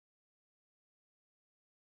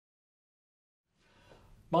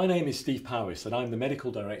My name is Steve Powis and I'm the Medical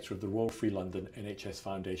Director of the Royal Free London NHS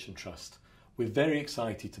Foundation Trust. We're very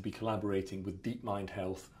excited to be collaborating with DeepMind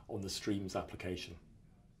Health on the Streams application.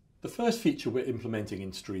 The first feature we're implementing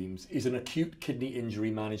in Streams is an acute kidney injury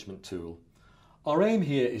management tool. Our aim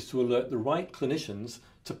here is to alert the right clinicians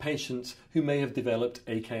to patients who may have developed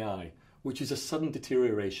AKI, which is a sudden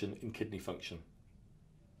deterioration in kidney function.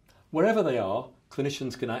 Wherever they are,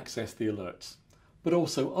 clinicians can access the alerts, but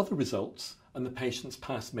also other results and the patient's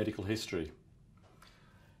past medical history.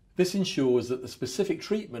 This ensures that the specific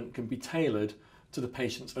treatment can be tailored to the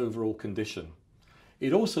patient's overall condition.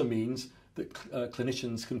 It also means that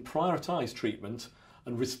clinicians can prioritise treatment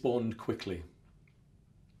and respond quickly.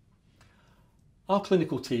 Our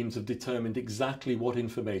clinical teams have determined exactly what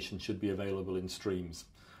information should be available in Streams,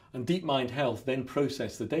 and DeepMind Health then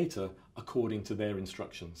process the data according to their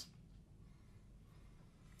instructions.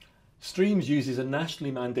 Streams uses a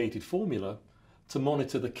nationally mandated formula to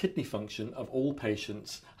monitor the kidney function of all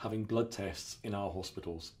patients having blood tests in our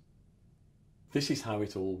hospitals. This is how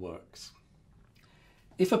it all works.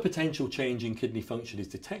 If a potential change in kidney function is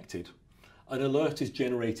detected, an alert is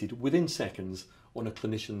generated within seconds on a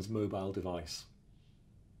clinician's mobile device.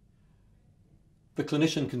 The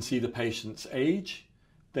clinician can see the patient's age,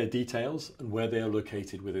 their details, and where they are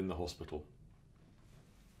located within the hospital.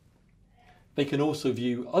 They can also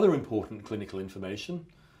view other important clinical information,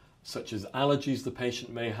 such as allergies the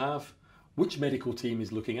patient may have, which medical team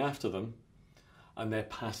is looking after them, and their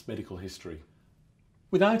past medical history.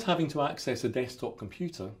 Without having to access a desktop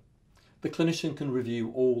computer, the clinician can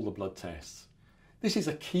review all the blood tests. This is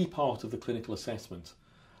a key part of the clinical assessment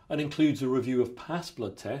and includes a review of past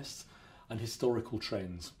blood tests and historical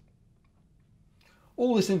trends.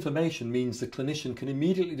 All this information means the clinician can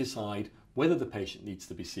immediately decide whether the patient needs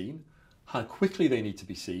to be seen, how quickly they need to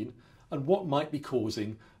be seen, and what might be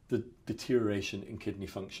causing the deterioration in kidney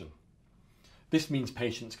function. This means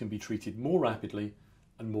patients can be treated more rapidly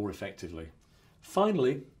and more effectively.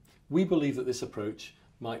 Finally, we believe that this approach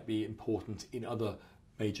might be important in other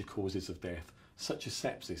major causes of death, such as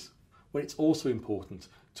sepsis, where it's also important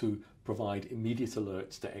to provide immediate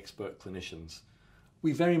alerts to expert clinicians.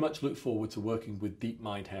 We very much look forward to working with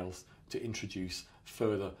DeepMind Health to introduce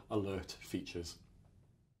further alert features.